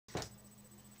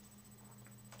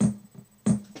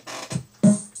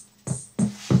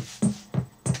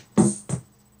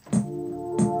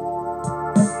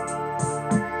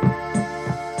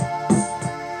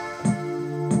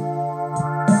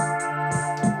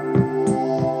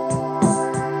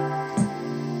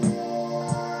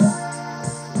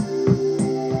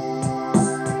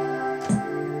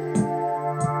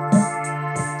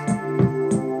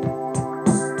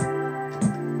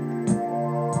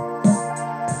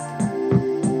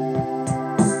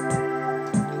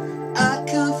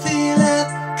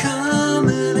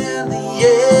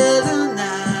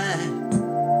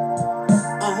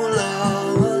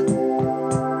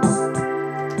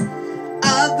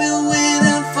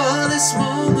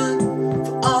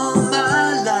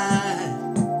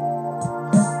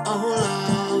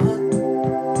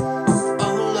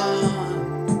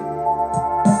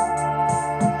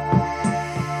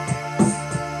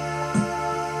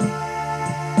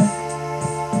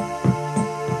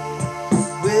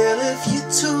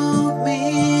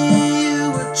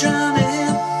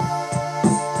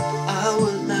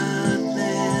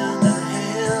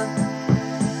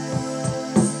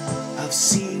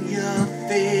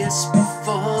face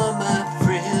before my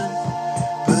friend,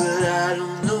 but I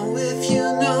don't know if you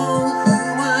know who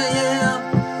I am.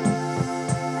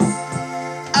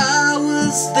 I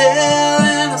was there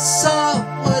and I saw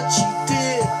what you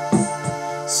did,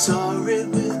 saw it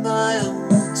with my own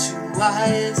two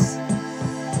eyes.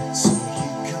 So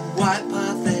you can wipe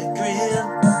off that grin,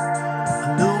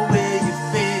 I know where you've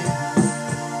been.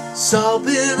 It's all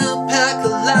been a pack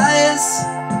of lies.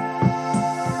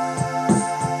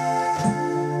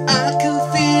 I can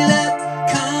feel it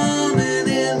coming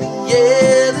in the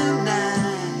air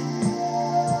tonight.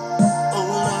 Oh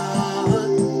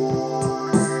Lord,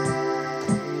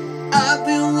 I've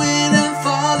been waiting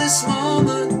for this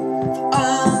moment for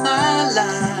all my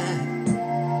life.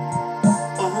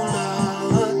 Oh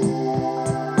Lord,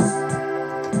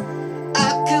 I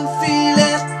can feel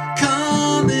it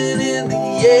coming in the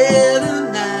air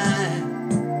tonight.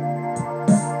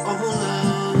 Oh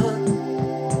Lord,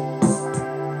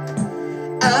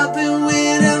 I've been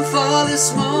waiting for this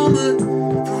moment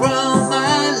for all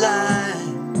my life.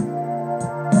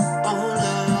 Oh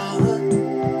Lord,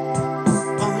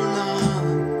 oh Lord.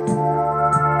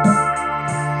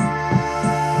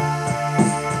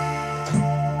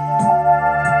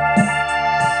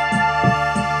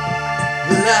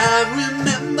 Well, I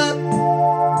remember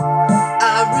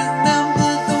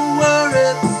the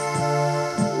worry.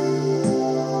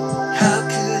 How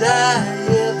could I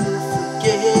ever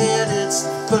forget? It's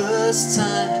the first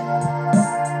time,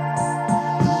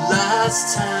 the last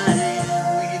time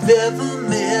we've ever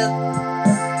met.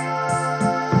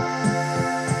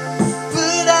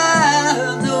 But I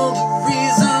know the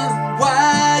reason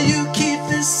why you keep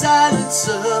this silence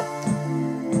up.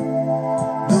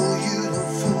 No, you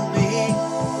don't fool me.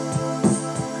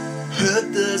 Hurt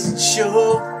doesn't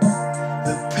show,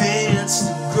 the pain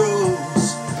still grows.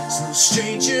 It's no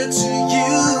stranger to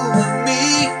you and me.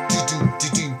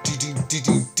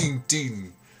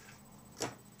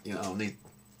 You know,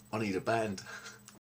 I need a band.